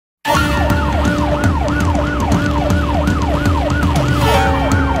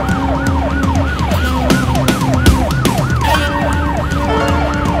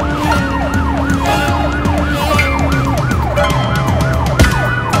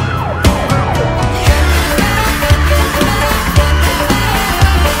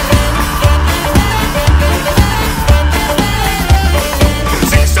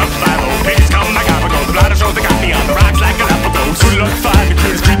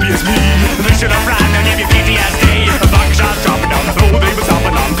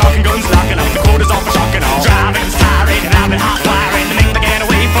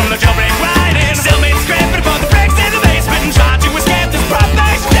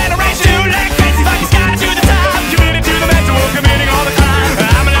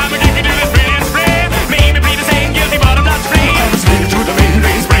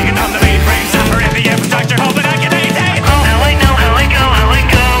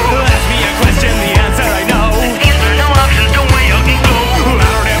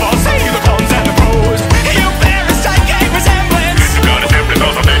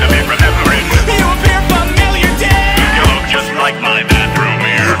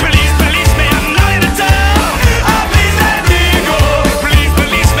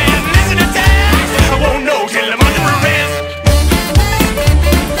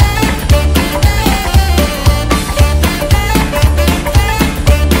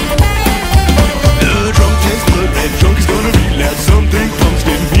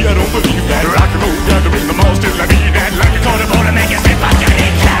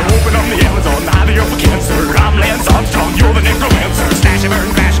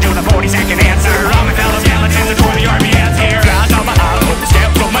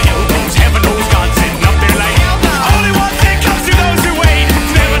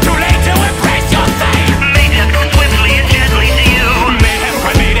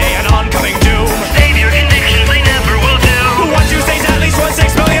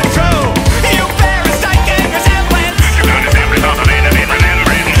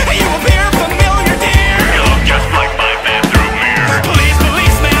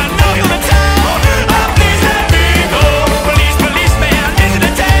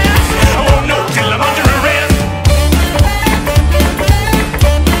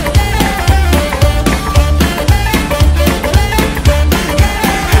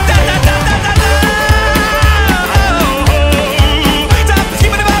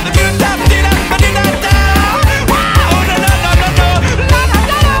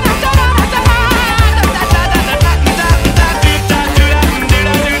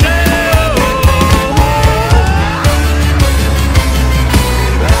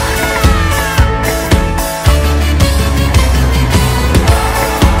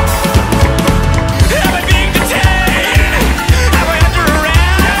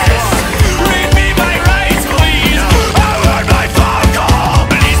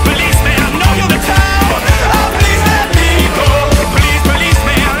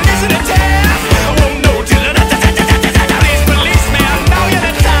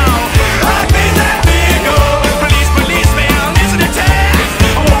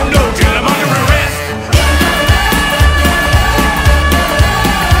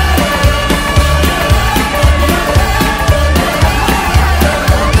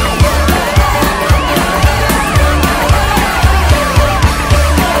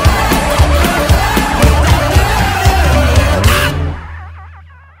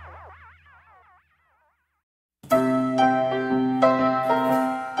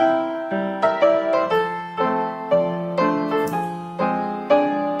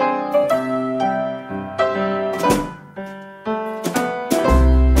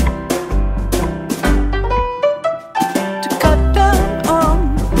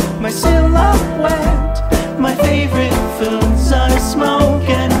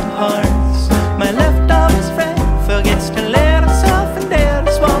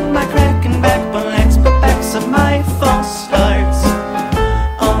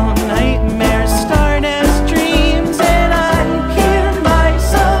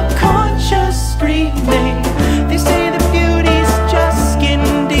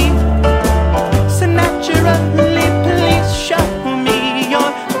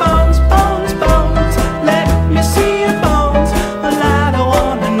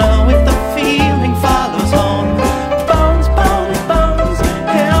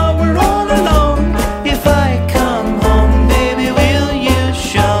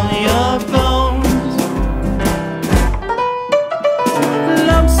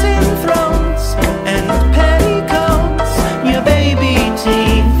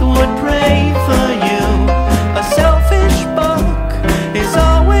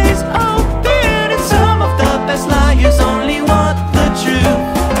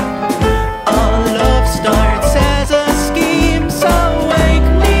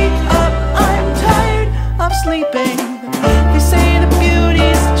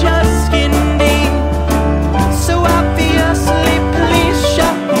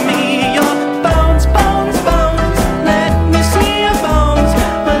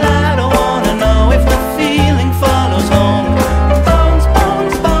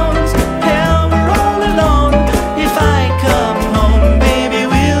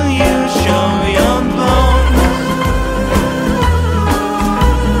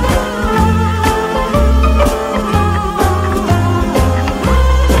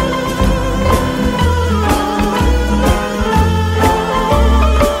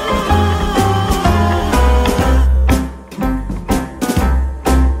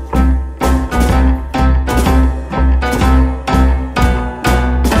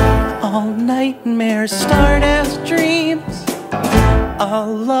nightmares start as dreams. A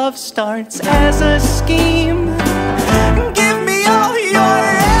love starts as a scheme. Give me all your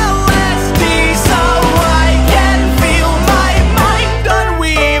LSD so I can feel my mind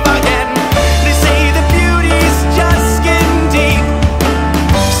unweave again. They say the beauty's just skin deep,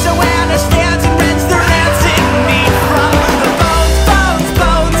 so Anna stands and rents the rants in me from the bones, bones,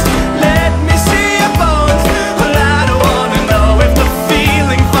 bones. Let me see your bones. Well, I don't wanna know if the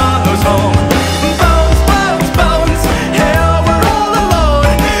feeling follows home. Bones, bones, bones. Hell, we're all alone.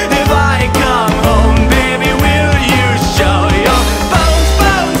 If I come home, baby, will you show your bones,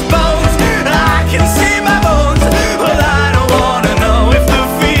 bones, bones? I can see my bones. Well, I don't wanna know if the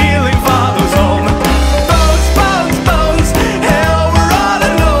feeling follows home. Bones, bones, bones. Hell, we're all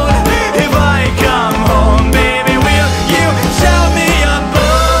alone. If I come home, baby, will you show me your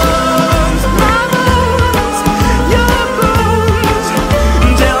bones? My bones, your bones.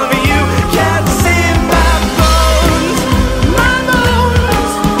 Tell me you can't see my bones. My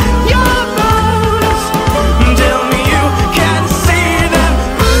bones, your bones. Tell me you can't see them.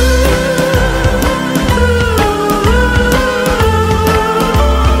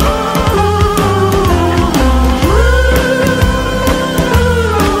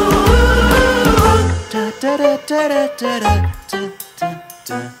 Da da da da da da da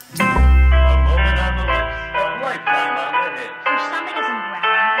da. A moment on the lips, a lifetime on the hips. Your stomach isn't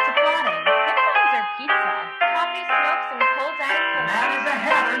growling, it's applauding. Headphones are pizza. Coffee, smokes, and cold diet coke. Mad as a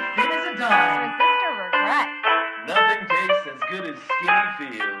hatter, thin as a dime. Resist or regret. Nothing tastes as good as skinny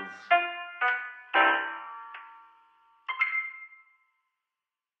feels.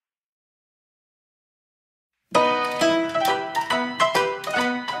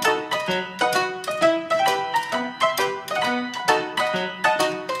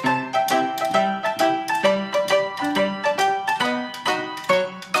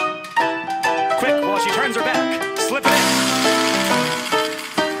 Quick, while she turns her back. Slip it in.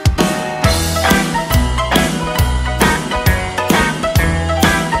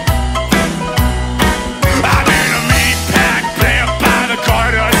 I'm in a meat pack plant by the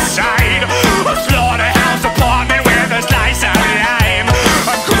corner side. A slaughterhouse apartment where there's lice of lime.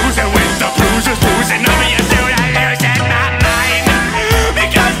 I'm cruising with the bruises, bruising over your suit. I losing my mind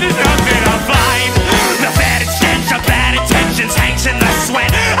because there's nothing to find. The fat stench of bad intentions hangs in the sweat.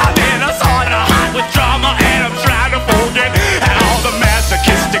 I'm in a sauna hot with drama and I'm trying to fold it.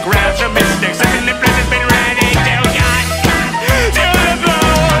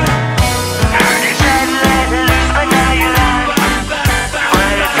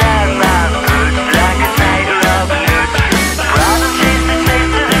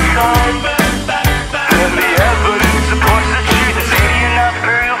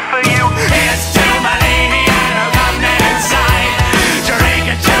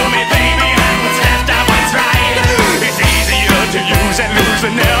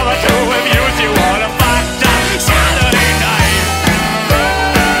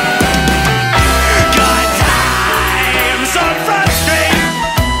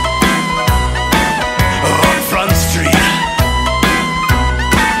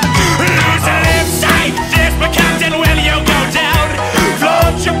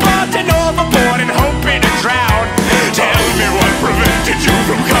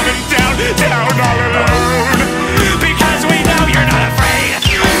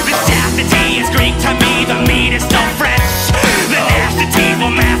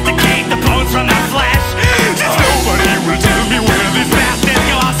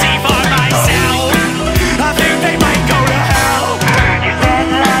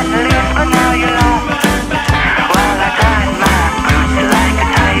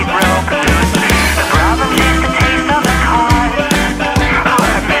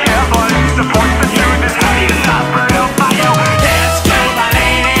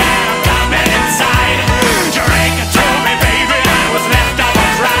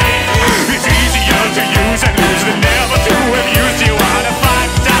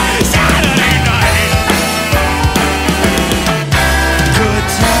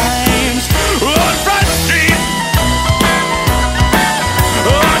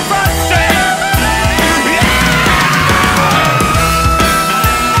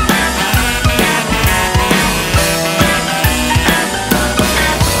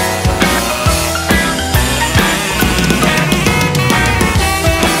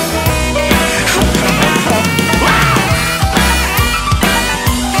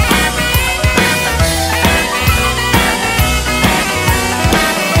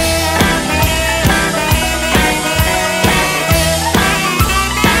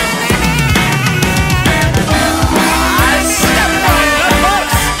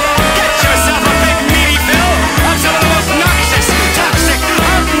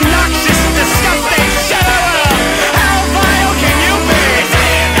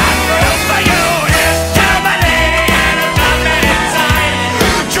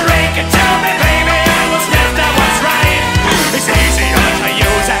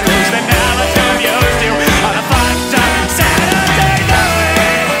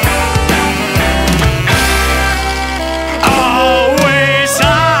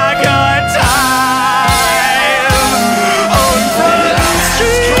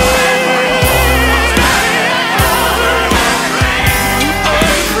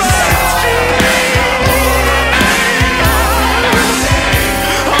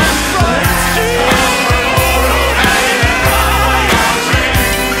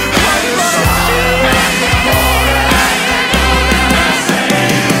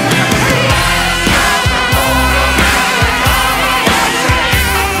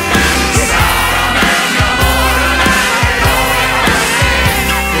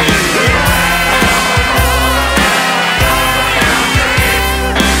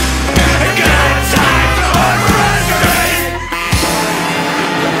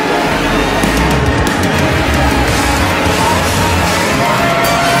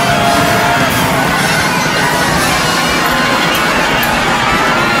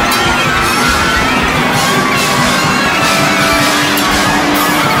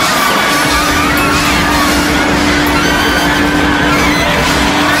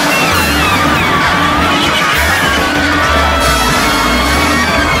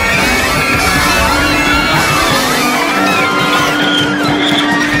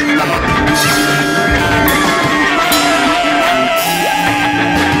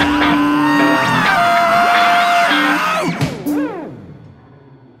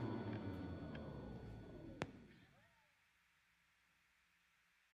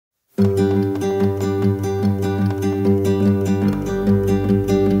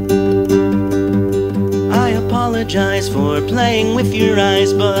 apologize for playing with your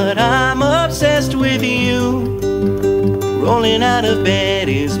eyes, but I'm obsessed with you. Rolling out of bed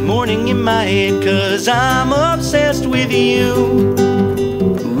is morning in my head, 'cause I'm obsessed with you.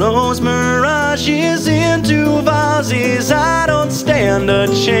 Rose mirages into vases, I don't stand a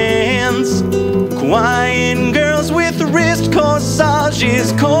chance. Quiet girls with wrist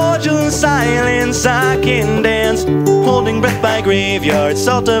corsages, cordial silence, I can dance. Holding breath by graveyard,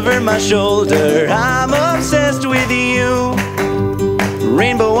 salt over my shoulder, I'm obsessed with you.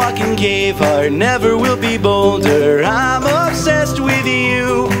 Rainbow walking cave heart, never will be bolder, I'm obsessed with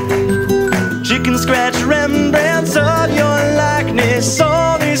you. Chicken scratch Rembrandts of your likeness,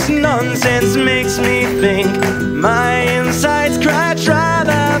 all this nonsense makes me think. My insides cry, try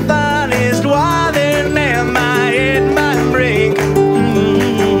the finest, why then am I in my brink?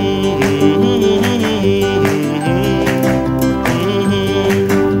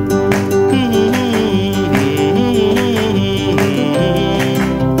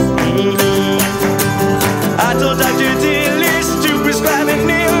 I told Dr. Dillis to prescribe an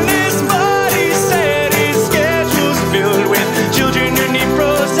illness, but he said his schedule's filled with children who need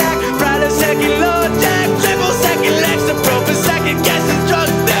Prozac, Prilosec, Lojack, triple second Lexapro, second guessing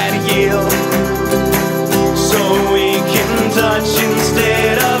drugs that heal, so we can touch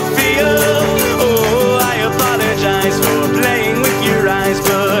instead of feel. Oh, I apologize for playing with your eyes,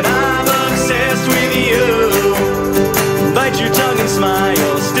 but I'm obsessed with you. Bite your tongue and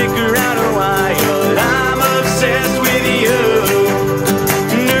smile, stick around a while, I'm obsessed with you.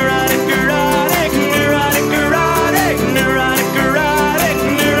 Neurotic, erotic, neurotic, erotic, neurotic, erotic,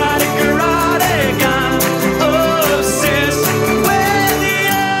 neurotic, erotic, I'm obsessed with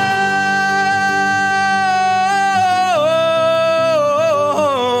you.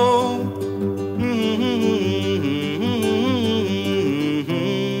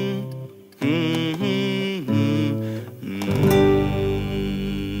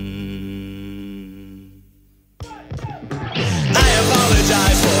 I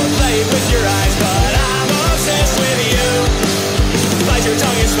apologize for playing with your eyes, but I'm obsessed with you. Bite your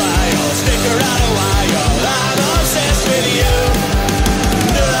tongue and smile, stick around a while, I'm obsessed with you.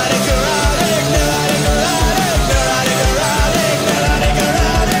 Neurotic, erotic, neurotic, erotic, neurotic, erotic, neurotic,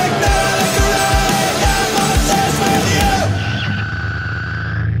 erotic, neurotic, erotic, I'm obsessed with you.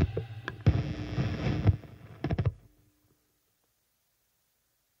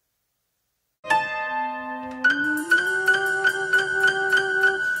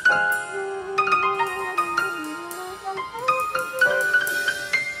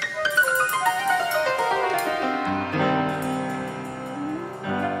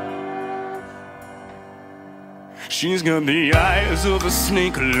 She's got the eyes of a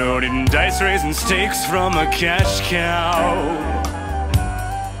snake, loading dice, raising stakes from a cash cow.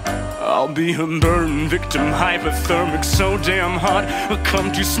 I'll be a burn victim, hypothermic, so damn hot, I'll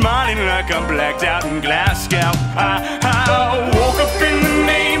come to smiling like I'm blacked out in Glasgow. I woke up in the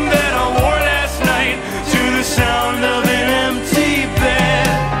name that I wore last night, to the sound of an empty bed,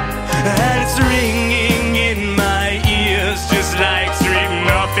 and it's ringing in my ears, just like sweet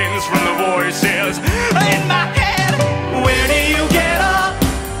nothings from the voices in my head. Where do you get off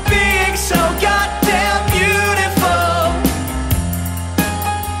being so goddamn beautiful?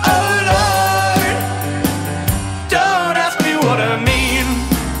 Oh Lord, don't ask me what I mean.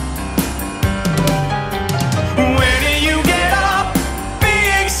 Where do you get off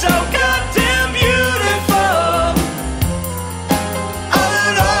being so goddamn beautiful? Oh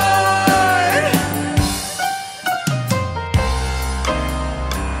Lord.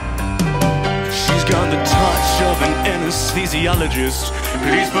 She's got the touch of an anesthesiologist,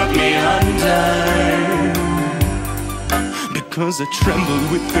 please put me under, because I tremble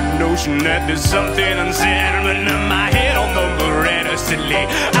with the notion that there's something unsettling in my head on the miraculously.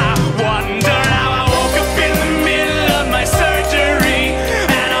 I wonder how I woke up in the middle of my surgery,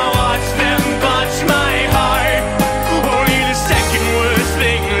 and I watched them botch my heart. Only the second worst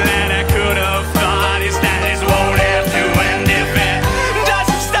thing that I could have thought is that this won't have to end if it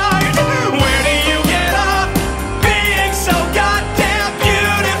doesn't start. Where do you get off being so goddamn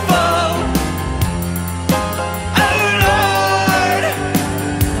beautiful? Oh Lord,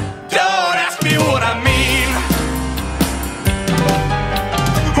 don't ask me what I mean.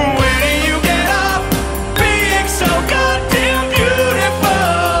 Where do you get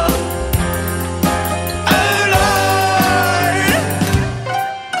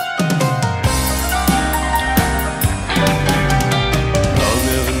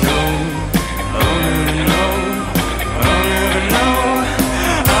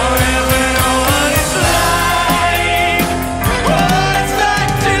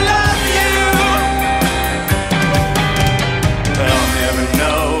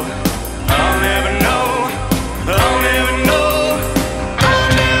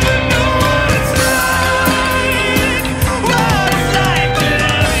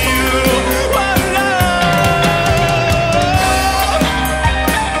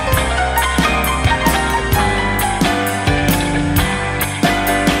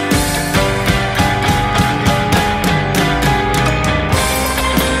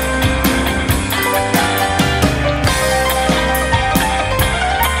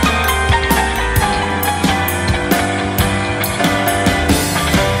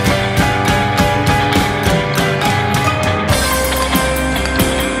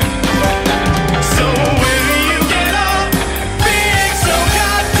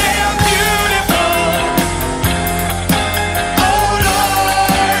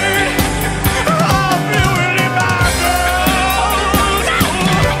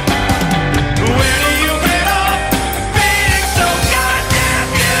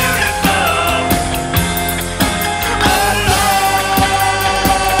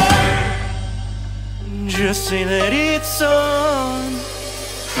just say that it's on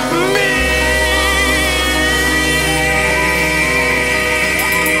me.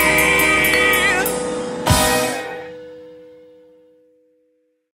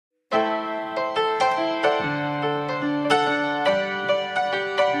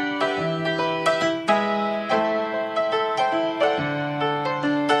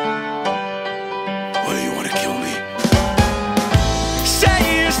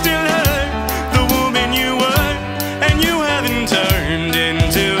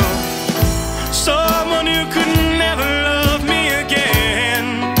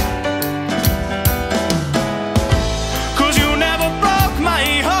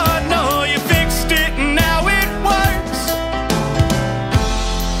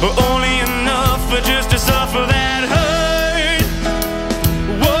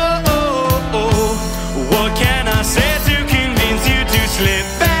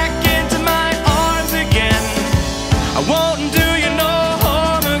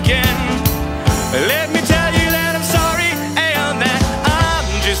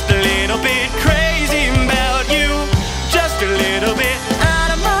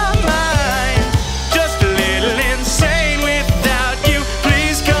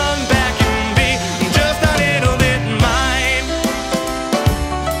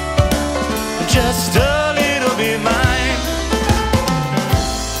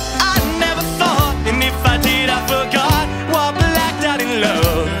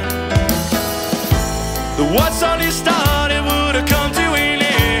 What's only started would have come to an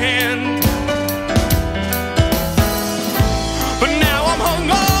end. But now I'm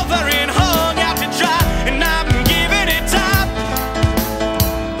hungover and hung out to dry, and I'm giving it time.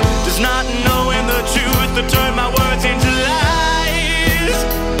 Does not know when the truth to turn my words into lies.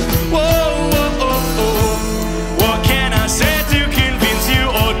 Whoa, whoa, whoa, whoa. What can I say to convince you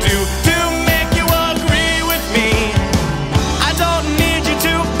or do to make you agree with me? I don't need you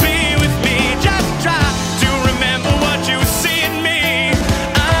to be with me. Just try to remember what you see in me.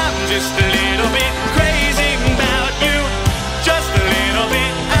 I'm just a little bit crazy about you, just a little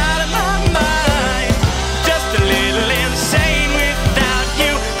bit out of my mind, just a little insane without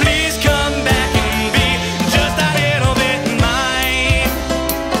you. Please come back and be just a little bit mine.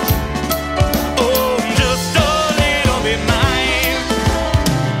 Oh, just a little bit mine.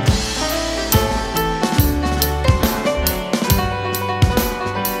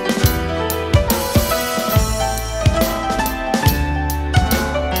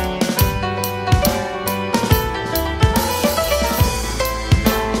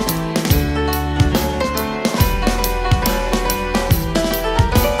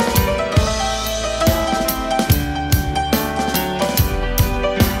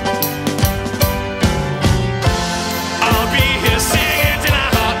 I'll be here singing till my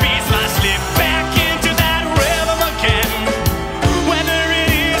heart beats, might slip back into that rhythm again. Whether it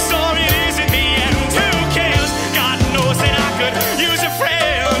is or it isn't the end, who cares? God knows that I could use a friend.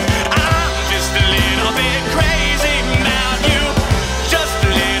 I'm just a little bit crazy about you, just a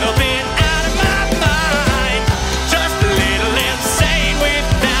little bit out of my mind, just a little insane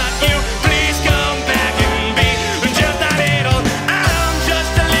without you. Please come back and be just a little. I'm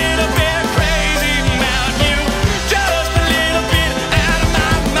just a little bit crazy about you, just a little bit out of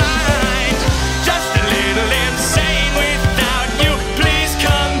my mind, just a little insane without you. Please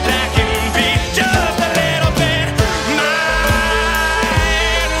come back and be just a little bit mine.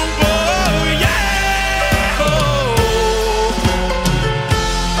 Whoa, yeah. Oh.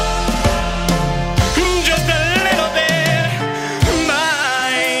 Just a little bit mine.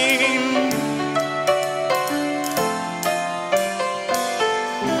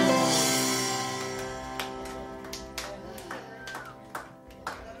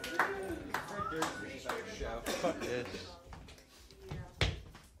 Fuck this.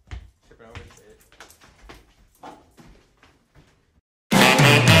 Tripping over shit.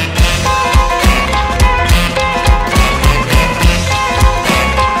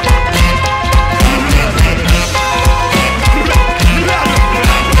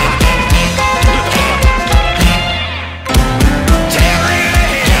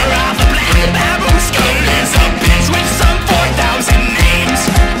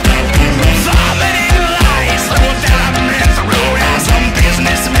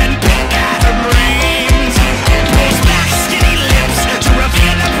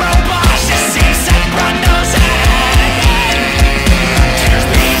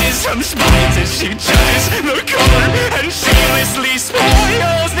 She judges the color and shamelessly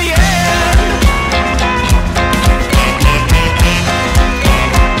spoils the air.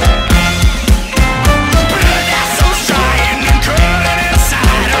 Blood vessels trying to curl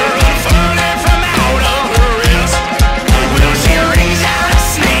inside her, unfurling from out of her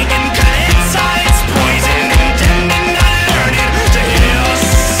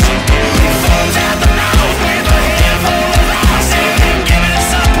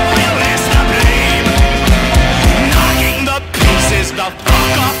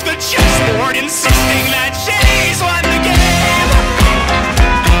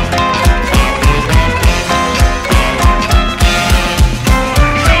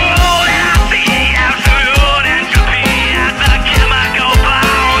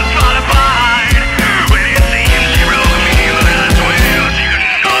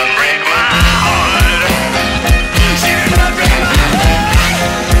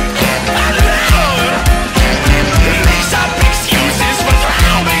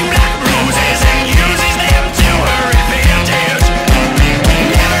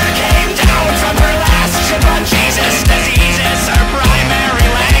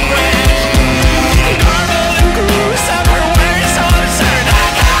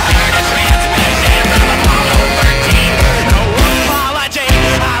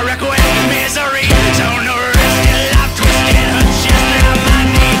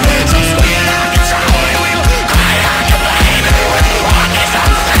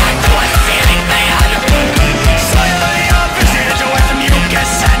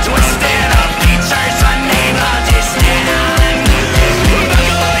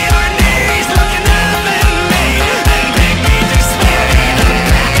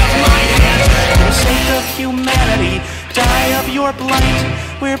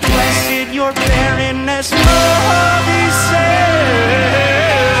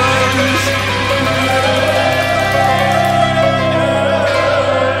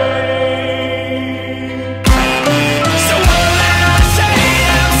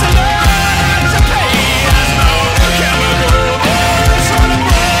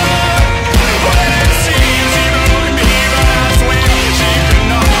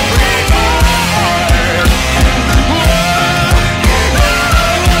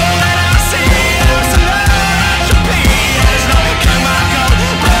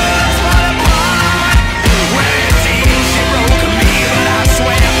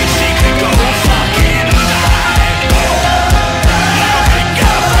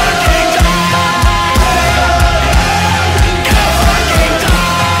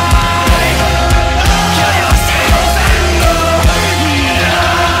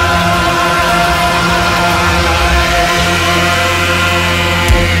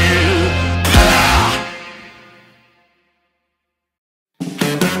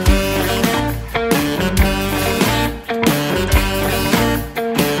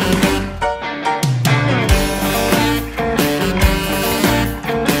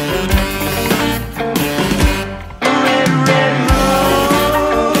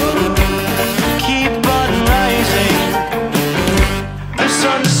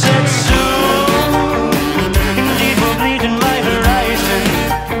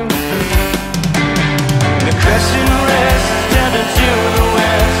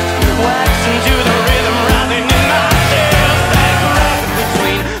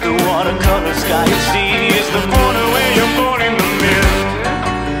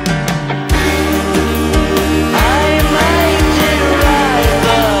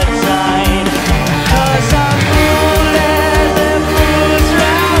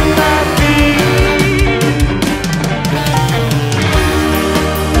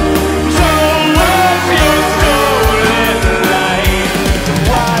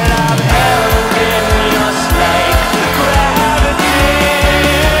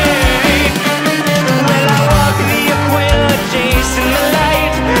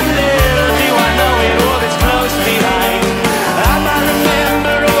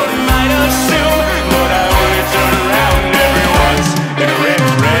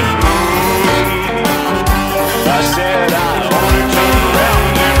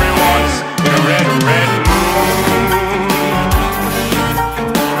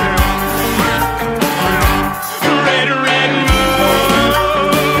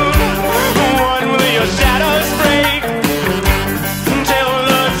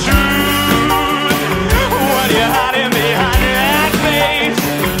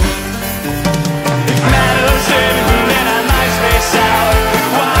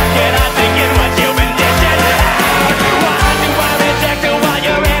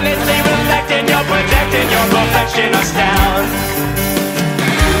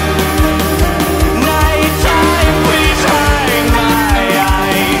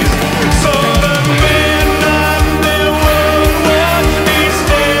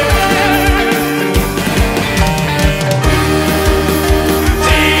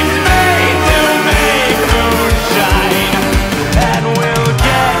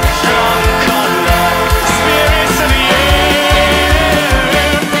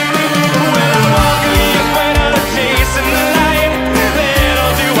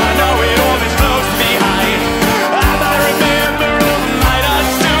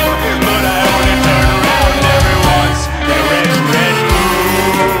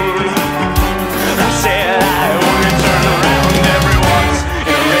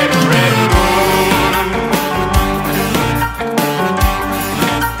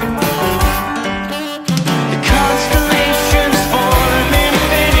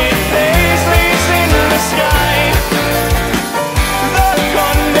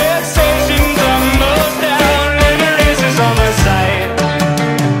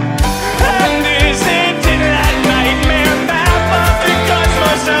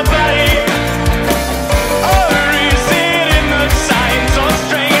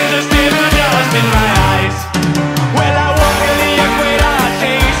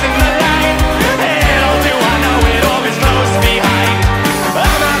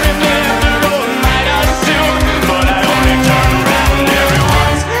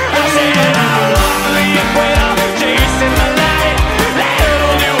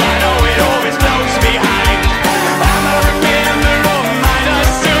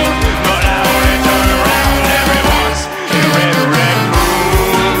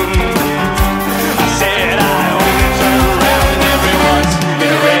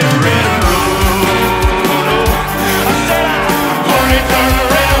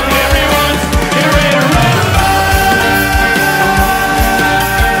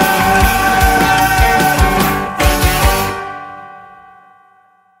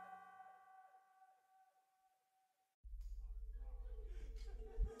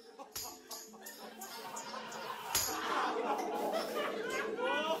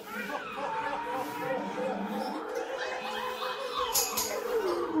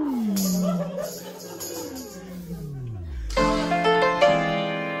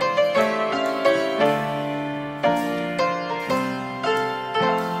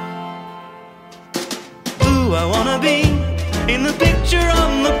be in the picture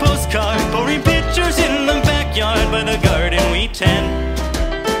on the postcard, pouring pictures in the backyard by the garden we tend.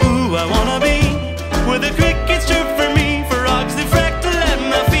 Ooh, I wanna be where the crickets chirp for me, frogs that fractal at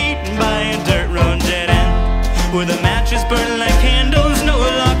my feet, and by a dirt road dead end, where the matches burn like candles, no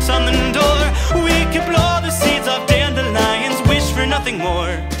locks on the door. We could blow the seeds off dandelions, wish for nothing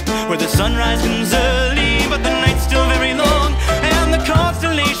more, where the sunrise comes early, but the night's still very long, and the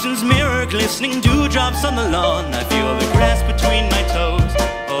constellations mirror glistening dewdrops on the lawn. I feel the grass between my toes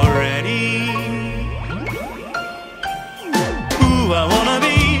already. Ooh, I wanna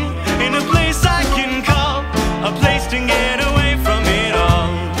be in a place I can call a place to get away from it all.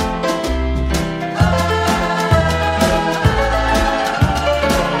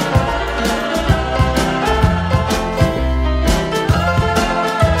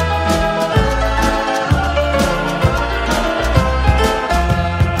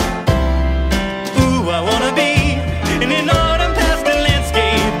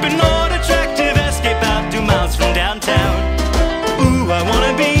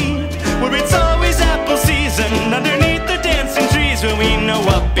 Underneath the dancing trees where we know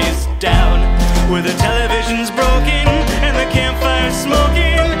up is down, where the television's broken and the campfire's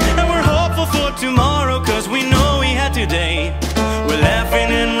smoking, and we're hopeful for tomorrow cause we know we had today. We're laughing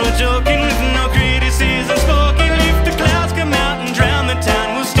and we're joking with no criticism spoken. If the clouds come out and drown the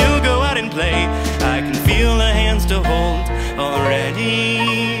town, we'll still go out and play. I can feel the hands to hold already.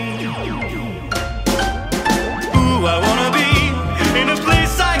 Ooh, I wanna be in a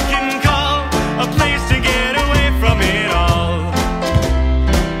place I can call a place to get away from it all.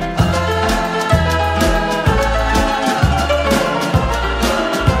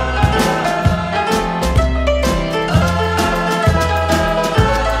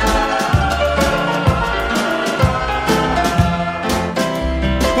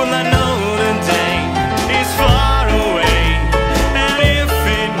 Well, I know the day is far away, and if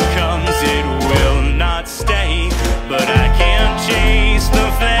it comes, it will not stay. But I can't chase the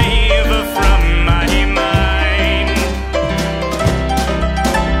flavor from my mind.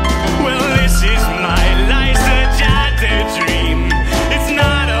 Well, this is my Lysergide Daydream. It's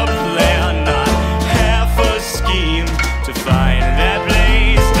not a plan, not half a scheme, to find that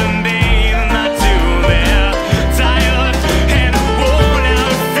place to be, not to there, tired and worn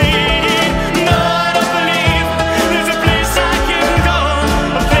out, fading. No, I don't believe there's a place I can go,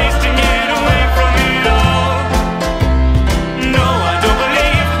 a place to get away from it all. No, I don't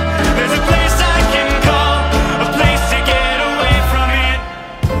believe there's a place I can call a place to get away from it.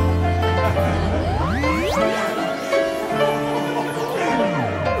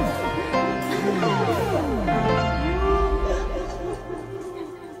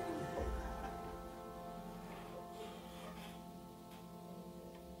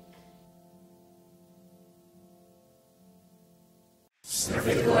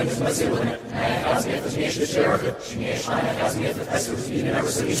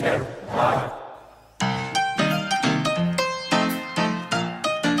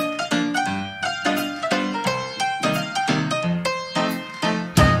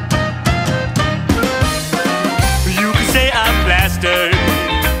 You can say I'm plastered,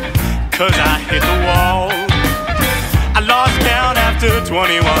 cause I hit the wall. I lost count after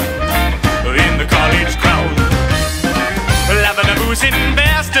 21 in the college crowd. Laughing a boozing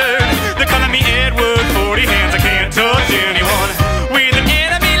bastard, they calling me Edward 40 hands. I can't touch anyone with an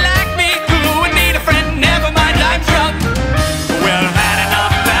enemy like me who would need a friend, never mind I'm drunk. Well, I've had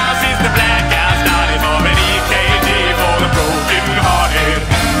enough now since the blackout started, for an EKD for the broken hearted.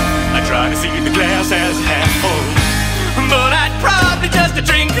 I try to see the glass as half full, but I'd probably just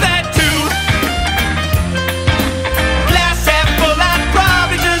drink that too. Glass half full, I'd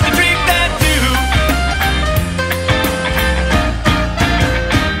probably just drink that too.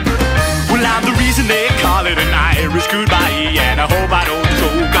 Well, I'm the reason they call it an Irish goodbye, and I hope I don't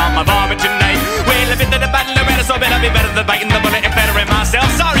choke on my vomit tonight. Well, I've been to the battle, I better, so better be better than biting the bullet and bettering myself.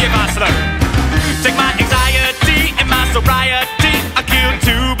 Sorry if I slur. Take my anxiety and my sobriety, I killed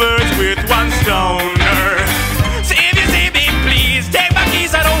two birds with one stoner. So if you see me, please take my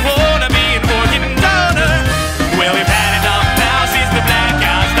keys, I don't wanna be an organ donor. Well, we've had enough now since the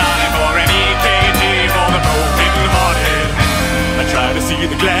blackout started, for an EKG for the broken hearted. I try to see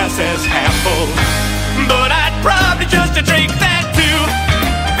the glass as half full, but I'd probably just drink that too.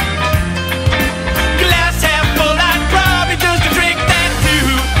 Glass half full, I'd probably just drink that too.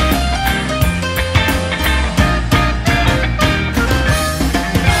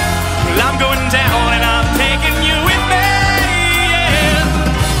 Well, I'm going down and I'm taking you with me, yeah.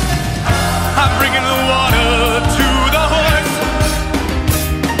 I'm bringing the water to the horse,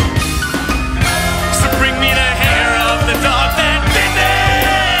 so bring me the hair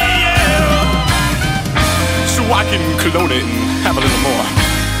explode it and have a little more.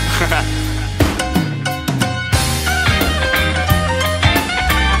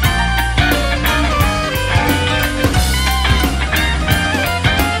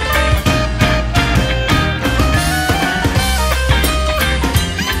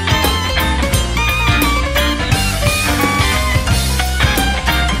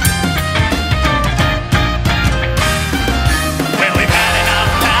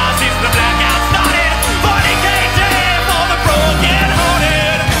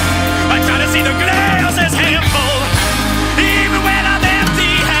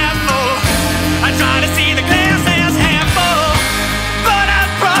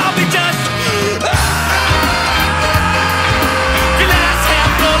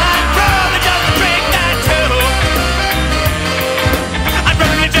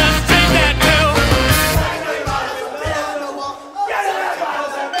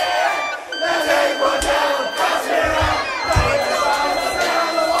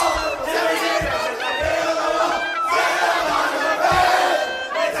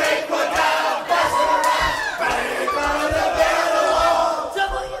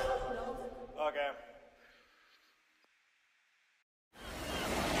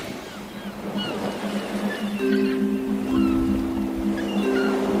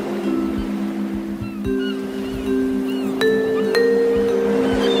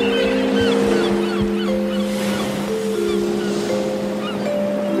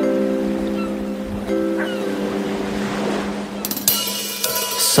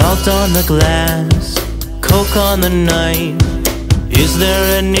 Salt on the glass, coke on the night. Is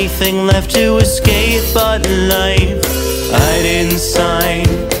there anything left to escape but life? I didn't sign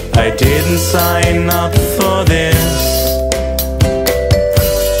up for this.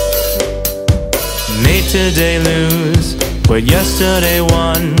 Made today lose what yesterday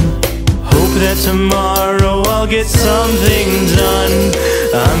won. Hope that tomorrow I'll get something done.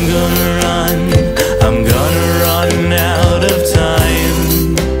 I'm gonna run out of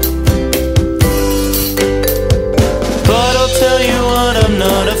time. But I'll tell you what, I'm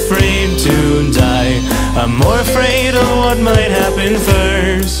not afraid to die. I'm more afraid of what might happen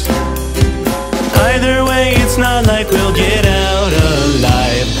first. Either way, it's not like we'll get out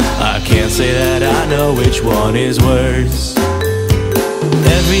alive. I can't say that I know which one is worse.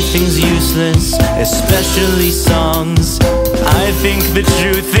 Everything's useless, especially songs. I think the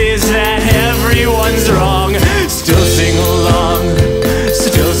truth is that everyone's wrong. Still sing along,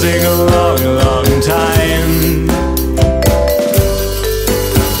 long time.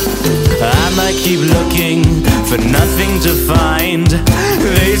 I might keep looking for nothing to find.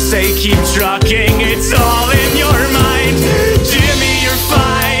 They say keep trucking, it's all in your mind. Jimmy, you're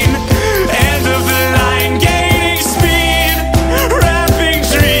fine. End of the line, gaining speed, wrapping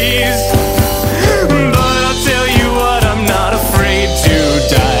trees. But I'll tell you what, I'm not afraid to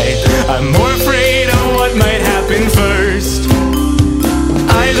die. I'm more afraid of what might happen first.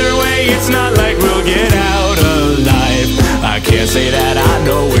 Either way, it's not like we'll get out alive. I can't say that I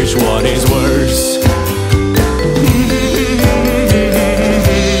know which one is worse.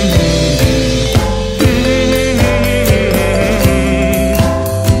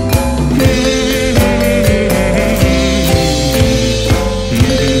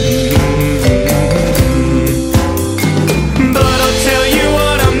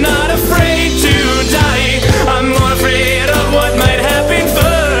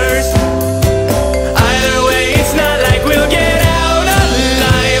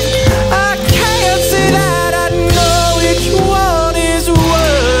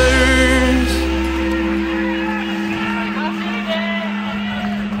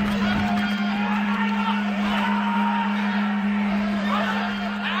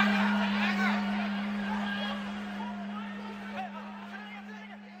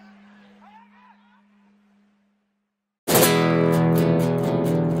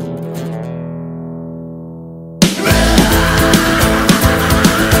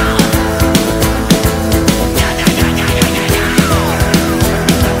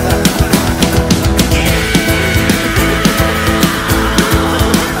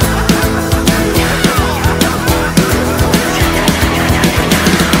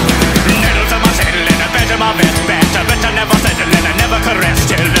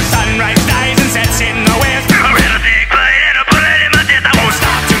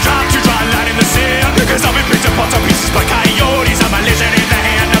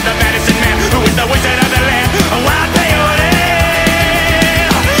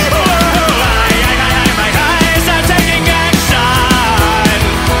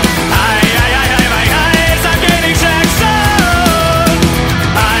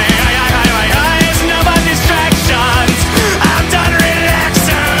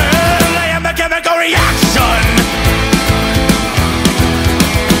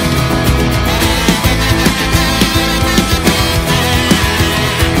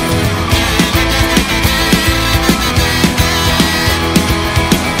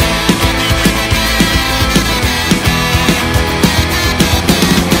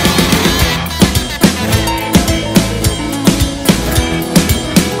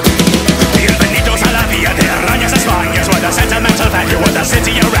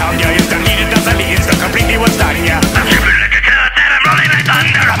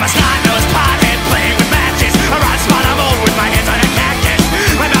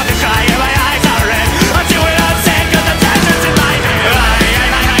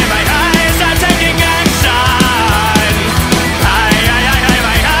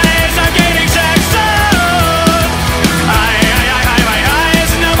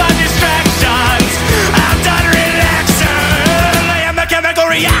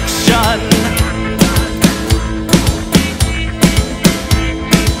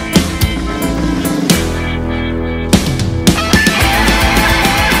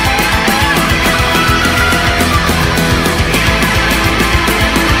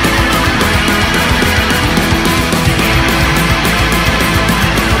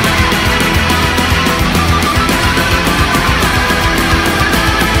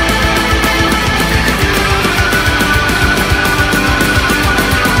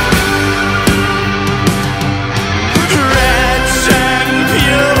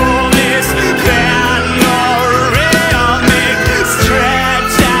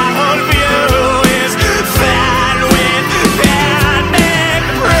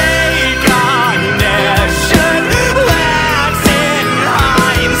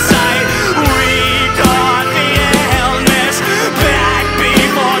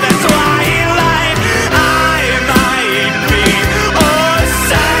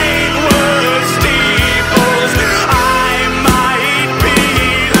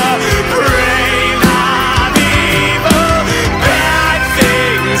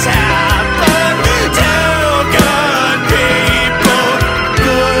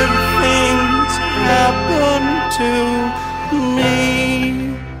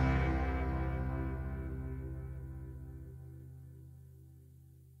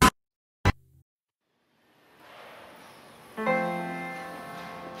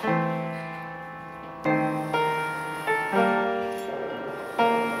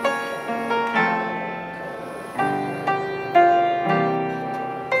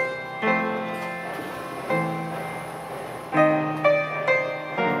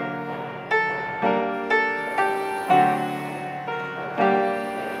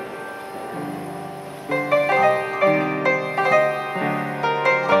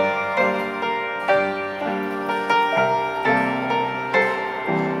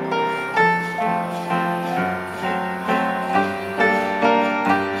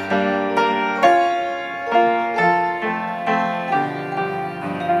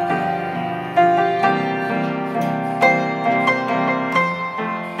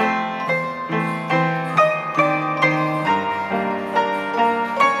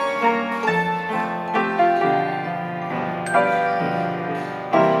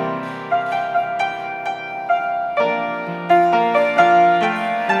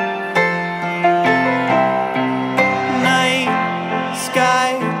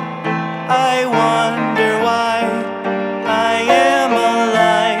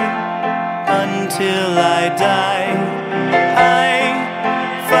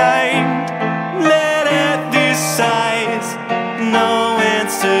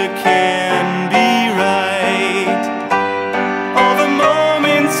 answer can be right. All the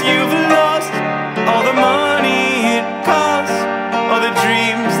moments you've lost, all the money it costs, all the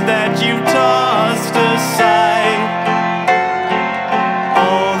dreams that you've tossed aside,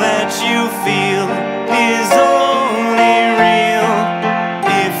 all that you feel is only real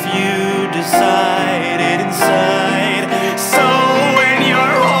if you decide it inside. So when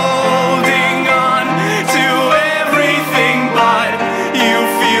you're holding on to everything but you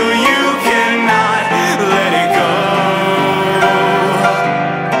feel you cannot let it go,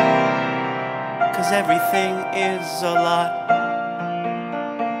 'cause everything is a lot